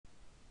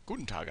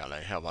Guten Tag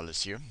alle, Herr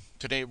Wallace here.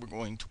 Today we're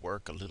going to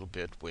work a little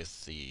bit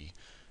with the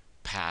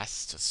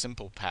past,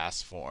 simple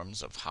past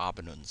forms of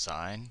haben und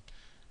sein,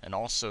 and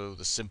also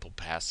the simple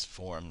past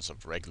forms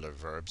of regular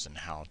verbs and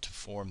how to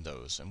form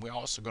those. And we're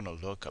also going to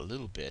look a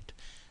little bit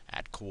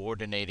at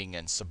coordinating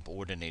and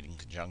subordinating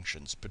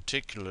conjunctions,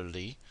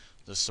 particularly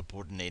the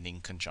subordinating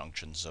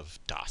conjunctions of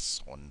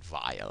das und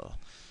weil.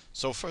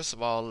 So first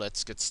of all,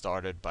 let's get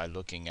started by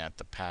looking at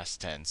the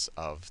past tense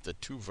of the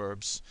two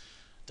verbs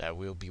that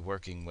we'll be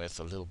working with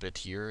a little bit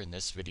here in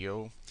this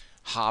video.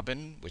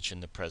 Haben, which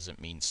in the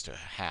present means to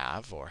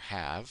have or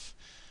have,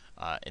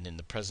 and in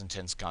the present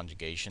tense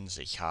conjugations,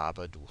 ich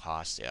habe, du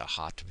hast, er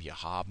hat, wir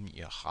haben,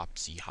 ihr habt,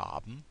 sie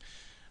haben.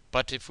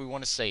 But if we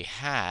want to say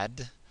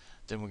had,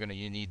 then we're going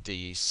to need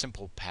the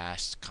simple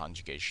past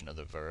conjugation of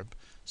the verb.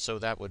 So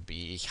that would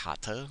be ich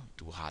hatte,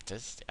 du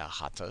hattest, er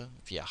hatte,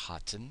 wir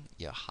hatten,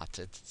 ihr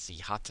hattet,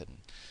 sie hatten.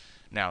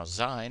 Now,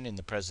 sein in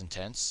the present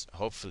tense,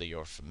 hopefully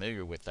you're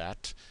familiar with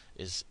that,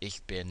 is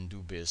ich bin,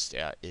 du bist,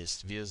 er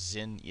ist, wir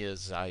sind, ihr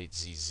seid,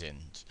 sie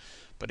sind.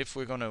 But if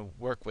we're going to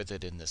work with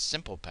it in the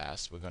simple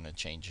past, we're going to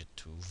change it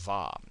to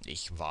war.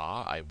 Ich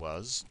war, I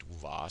was, du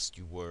warst,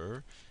 you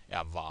were,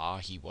 er war,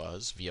 he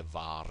was, wir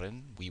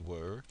waren, we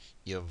were,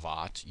 ihr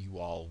wart, you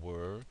all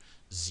were,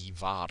 sie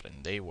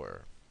waren, they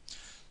were.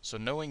 So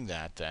knowing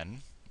that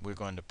then, we're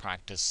going to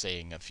practice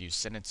saying a few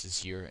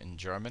sentences here in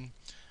German.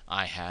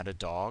 I had a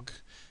dog.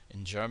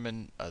 In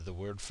German, the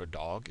word for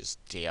dog is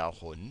der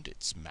Hund.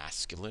 It's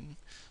masculine.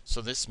 So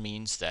this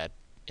means that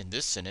in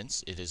this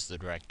sentence, it is the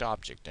direct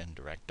object, and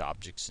direct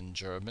objects in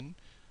German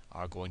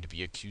are going to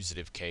be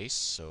accusative case.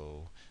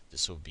 So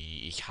this will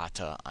be ich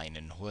hatte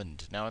einen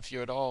Hund. Now, if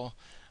you're at all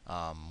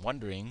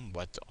wondering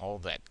what all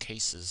that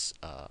cases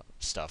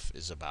stuff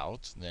is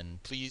about, then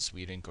please,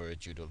 we'd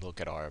encourage you to look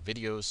at our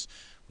videos.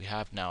 We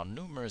have now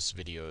numerous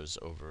videos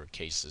over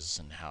cases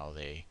and how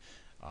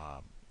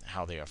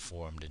they are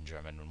formed in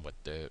German and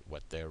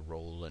what their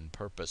role and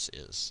purpose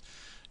is.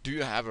 Do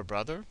you have a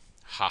brother?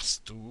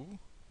 Hast du?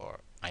 Or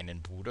einen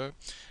Bruder?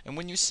 And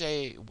when you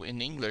say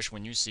in English,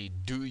 when you see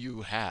do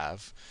you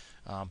have,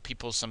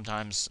 people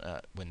sometimes,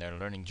 when they're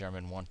learning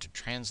German, want to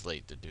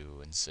translate the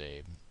do and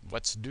say,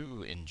 what's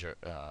do in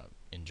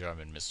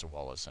German, Mr.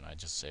 Wallace? And I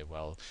just say,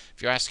 well,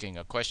 if you're asking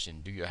a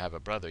question, do you have a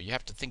brother? You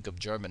have to think of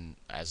German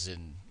as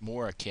in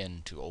more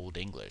akin to Old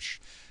English,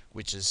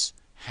 which is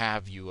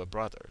have you a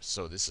brother?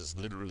 So this is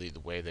literally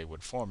the way they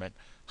would form it.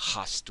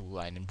 Hast du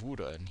einen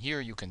Bruder? And here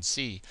you can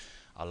see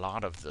a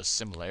lot of the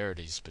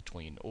similarities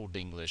between Old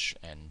English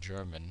and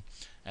German,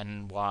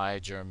 and why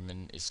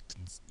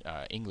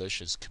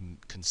English is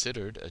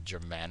considered a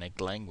Germanic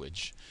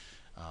language,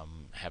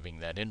 having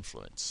that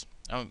influence.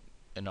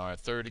 In our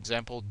third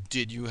example,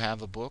 did you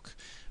have a book?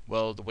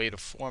 Well, the way to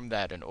form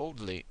that in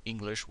Old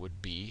English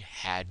would be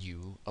had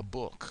you a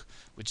book,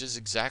 which is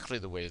exactly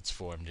the way it's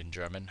formed in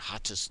German.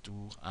 Hattest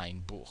du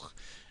ein Buch?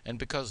 And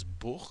because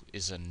Buch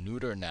is a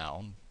neuter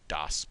noun,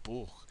 das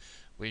Buch,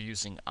 we're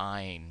using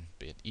ein,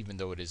 even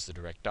though it is the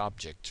direct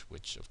object,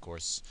 which of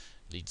course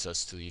leads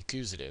us to the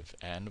accusative.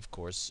 And of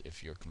course,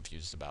 if you're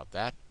confused about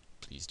that,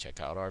 please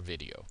check out our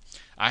video.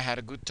 I had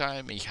a good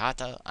time. Ich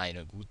hatte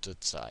eine gute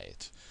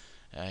Zeit.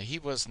 He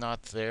was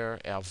not there.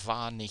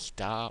 War nicht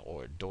da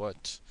or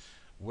dort.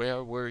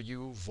 Where were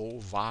you?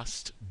 Wo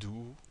warst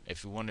du?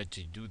 If you wanted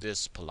to do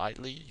this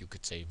politely, you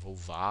could say Wo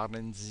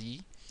waren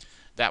Sie?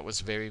 That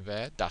was very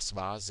bad. Das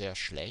war sehr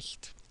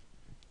schlecht.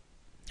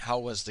 How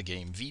was the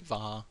game? Wie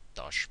war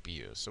das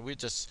Spiel? So we're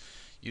just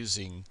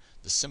using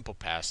the simple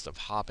past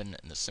of haben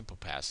and the simple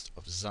past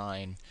of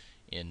sein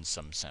in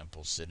some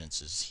sample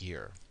sentences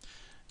here.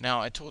 Now,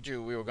 I told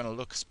you we were going to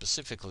look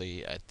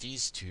specifically at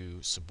these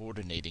two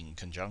subordinating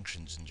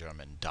conjunctions in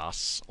German,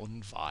 das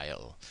und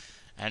weil.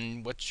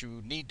 And what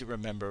you need to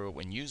remember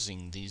when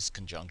using these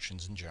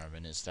conjunctions in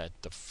German is that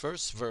the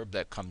first verb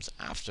that comes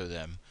after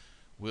them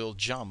will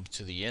jump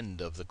to the end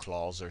of the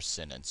clause or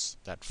sentence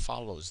that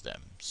follows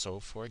them.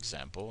 So, for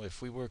example,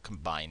 if we were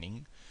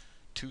combining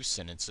two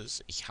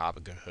sentences, ich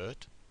habe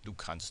gehört, du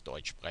kannst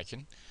Deutsch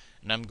sprechen,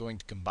 and I'm going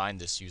to combine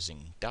this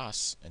using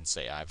das and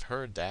say I've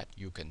heard that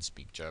you can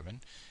speak German,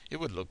 it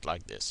would look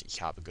like this. Ich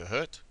habe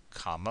gehört,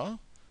 comma,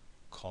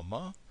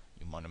 comma,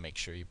 you want to make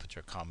sure you put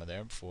your comma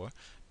there before,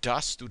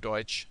 dass du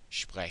Deutsch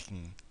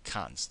sprechen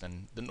kannst.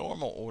 And the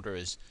normal order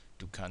is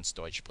du kannst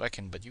Deutsch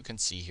sprechen, but you can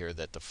see here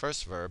that the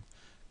first verb,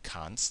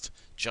 kannst,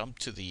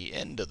 jumped to the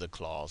end of the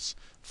clause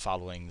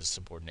following the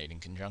subordinating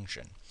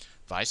conjunction.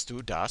 Weißt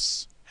du,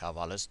 dass Herr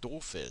Wallace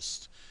doof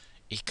ist?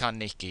 Ich kann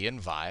nicht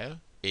gehen, weil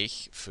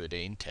ich für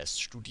den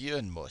Test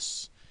studieren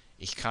muss.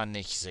 Ich kann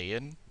nicht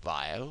sehen,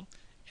 weil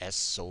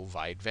es so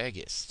weit weg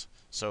ist.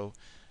 So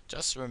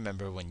just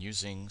remember when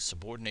using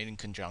subordinating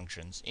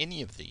conjunctions,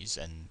 any of these,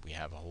 and we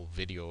have a whole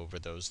video over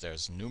those, there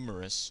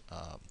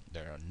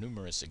are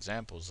numerous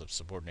examples of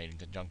subordinating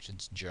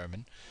conjunctions in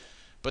German,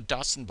 but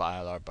das and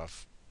weil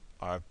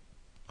are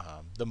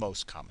the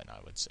most common,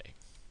 I would say.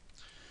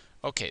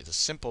 Okay, the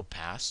simple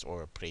past,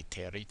 or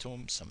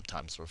Präteritum,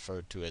 sometimes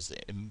referred to as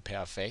the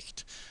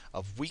imperfect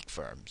of weak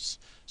verbs.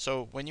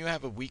 So when you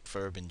have a weak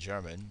verb in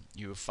German,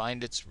 you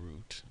find its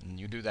root, and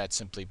you do that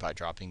simply by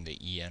dropping the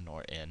en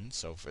or n.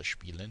 So for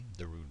spielen,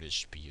 the root is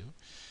spiel.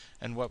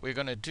 And what we're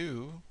going to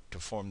do to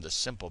form the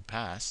simple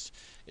past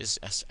is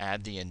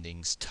add the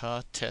endings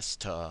ta,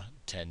 testa,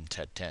 ten,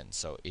 ten.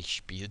 So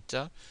ich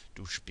spielte,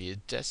 du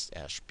spieltest,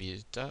 er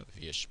spielte,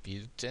 wir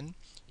spielten,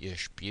 ihr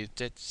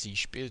spieltet, sie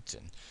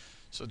spielten.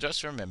 So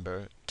just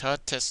remember ta,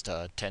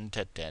 testa, ten,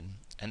 ten,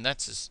 and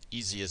that's as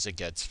easy as it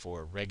gets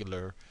for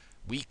regular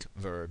weak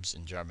verbs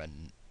in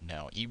German.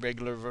 Now,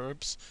 irregular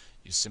verbs,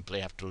 you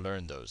simply have to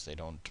learn those. They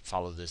don't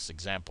follow this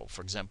example.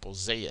 For example,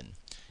 sehen,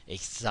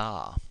 ich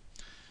sah.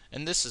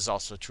 And this is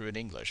also true in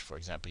English. For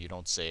example, you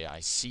don't say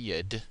I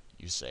seed,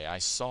 you say I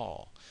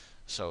saw.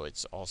 So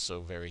it's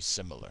also very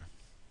similar.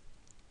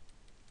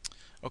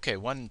 Okay,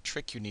 one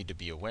trick you need to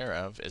be aware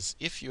of is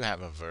if you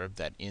have a verb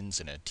that ends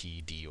in a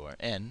T, D, or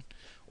N,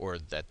 or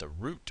that the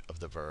root of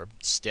the verb,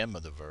 stem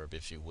of the verb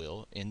if you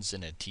will, ends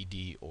in a T,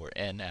 D, or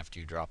N after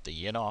you drop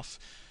the N off,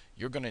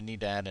 you're going to need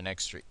to add an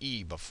extra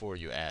E before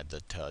you add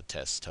the ta,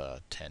 test,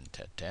 ten,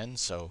 ten.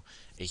 So,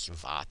 ich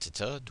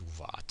wartete, du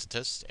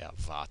wartetest, er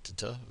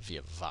wartete,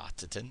 wir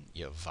warteten,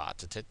 ihr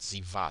wartetet,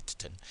 sie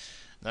warteten.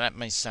 Now that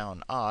may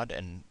sound odd,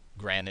 and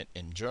granted,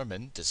 in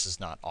German, this is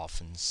not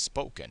often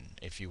spoken.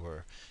 If you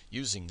were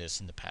using this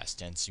in the past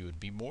tense, you would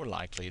be more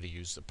likely to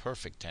use the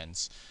perfect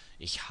tense,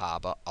 ich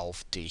habe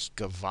auf dich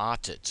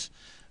gewartet.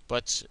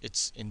 But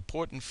it's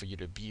important for you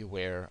to be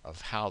aware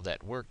of how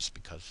that works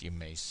because you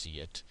may see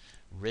it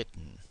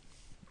written.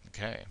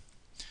 Okay.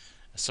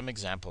 Some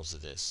examples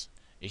of this.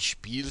 Ich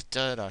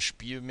spielte das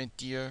Spiel mit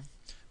dir.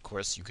 Of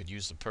course, you could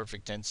use the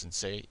perfect tense and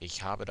say,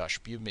 ich habe das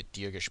Spiel mit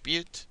dir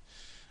gespielt.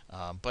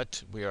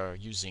 But we are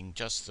using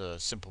just the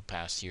simple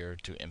past here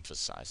to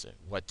emphasize it.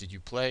 What did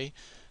you play?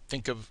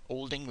 Think of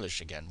Old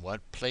English again. What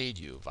played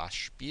you? Was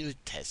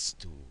spieltest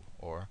du?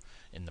 Or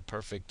in the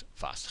perfect,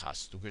 was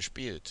hast du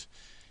gespielt?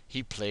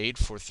 He played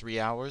for 3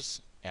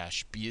 hours. Er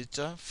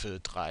spielte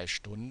für 3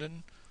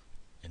 Stunden.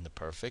 In the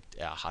perfect,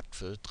 er hat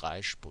für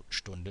 3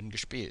 Stunden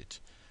gespielt.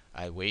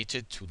 I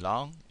waited too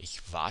long.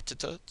 Ich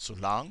wartete zu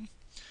lang.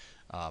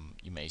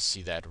 You may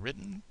see that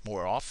written.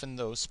 More often,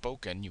 though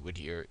spoken, you would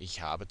hear ich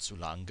habe zu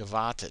lang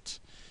gewartet.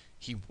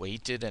 He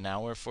waited an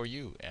hour for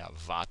you. Er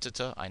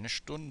wartete eine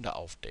Stunde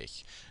auf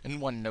dich. And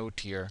one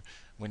note here,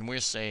 when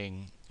we're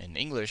saying in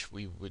English,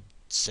 we would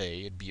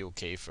say it'd be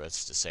okay for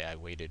us to say I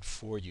waited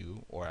for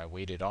you or I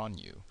waited on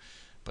you.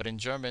 But in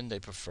German, they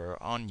prefer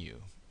on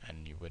you.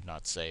 And you would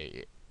not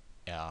say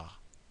er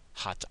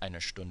hat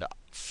eine Stunde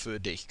für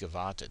dich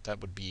gewartet.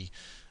 That would be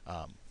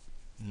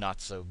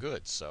not so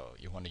good, so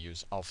you want to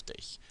use auf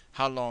dich.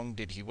 How long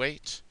did he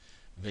wait?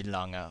 Wie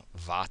lange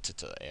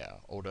wartete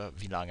er? Oder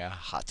wie lange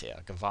hat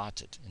er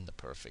gewartet in the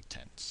perfect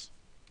tense.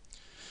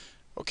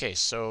 Okay,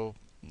 so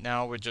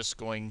now we're just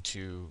going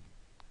to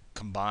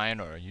combine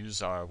or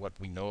use our what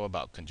we know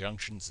about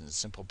conjunctions in the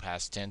simple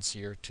past tense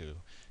here to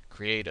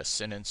create a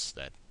sentence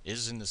that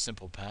is in the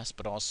simple past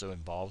but also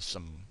involves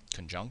some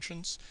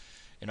conjunctions.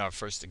 In our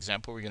first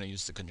example, we're going to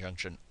use the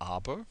conjunction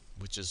aber,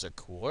 which is a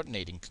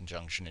coordinating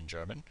conjunction in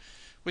German,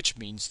 which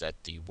means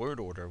that the word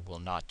order will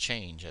not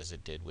change as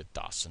it did with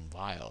das and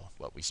weil,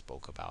 what we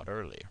spoke about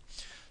earlier.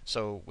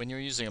 So when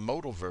you're using a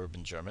modal verb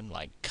in German,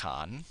 like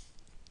kann,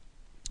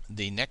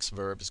 the next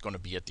verb is going to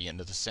be at the end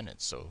of the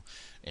sentence. So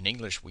in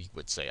English, we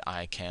would say,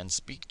 I can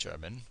speak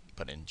German,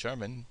 but in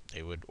German,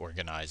 they would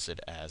organize it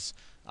as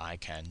I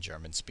can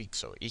German speak.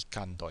 So ich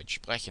kann Deutsch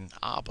sprechen,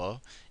 aber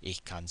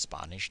ich kann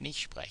Spanisch nicht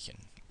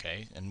sprechen.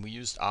 Okay, and we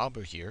used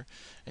aber here,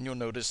 and you'll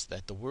notice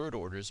that the word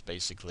orders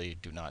basically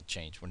do not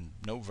change when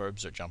no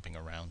verbs are jumping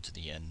around to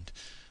the end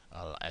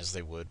as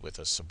they would with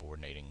a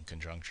subordinating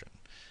conjunction.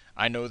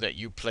 I know that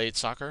you played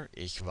soccer.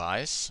 Ich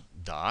weiß,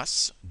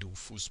 dass du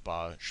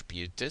Fußball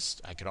spieltest.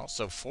 I can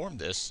also form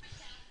this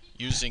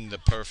using the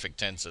perfect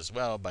tense as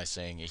well by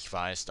saying ich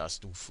weiß, dass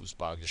du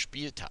Fußball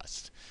gespielt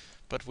hast.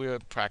 But we're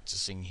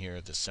practicing here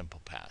the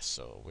simple past,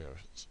 so we're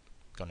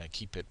going to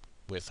keep it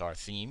with our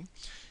theme.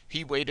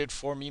 He waited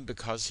for me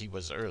because he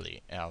was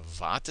early. Er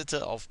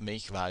wartete auf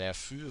mich, weil er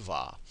früh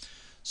war.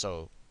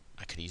 So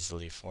I could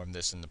easily form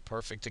this in the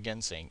perfect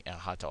again, saying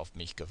er hatte auf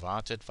mich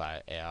gewartet,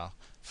 weil er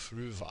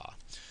früh war.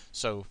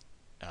 So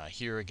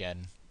here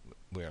again,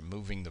 we're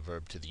moving the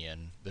verb to the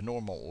end. The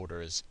normal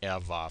order is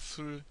er war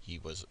früh, he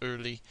was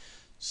early.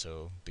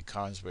 So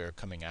because we're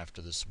coming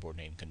after the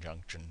subordinating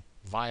conjunction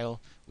weil,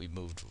 we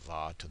moved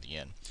war to the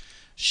end.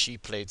 She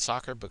played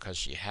soccer because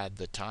she had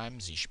the time.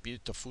 Sie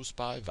spielte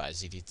Fußball, weil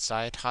sie die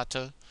Zeit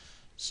hatte.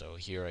 So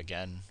here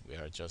again, we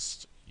are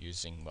just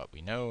using what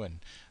we know. And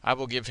I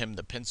will give him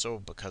the pencil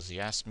because he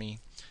asked me.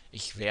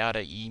 Ich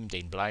werde ihm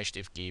den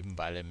Bleistift geben,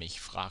 weil er mich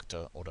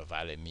fragte oder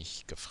weil er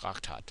mich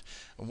gefragt hat.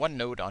 And one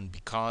note on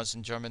because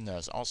in German,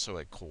 there's also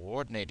a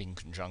coordinating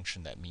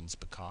conjunction that means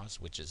because,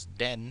 which is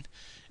denn.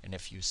 And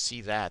if you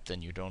see that,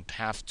 then you don't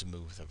have to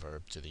move the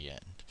verb to the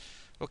end.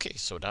 Okay,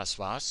 so das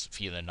war's.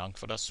 Vielen Dank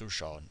für das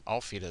Zuschauen.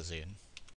 Auf Wiedersehen.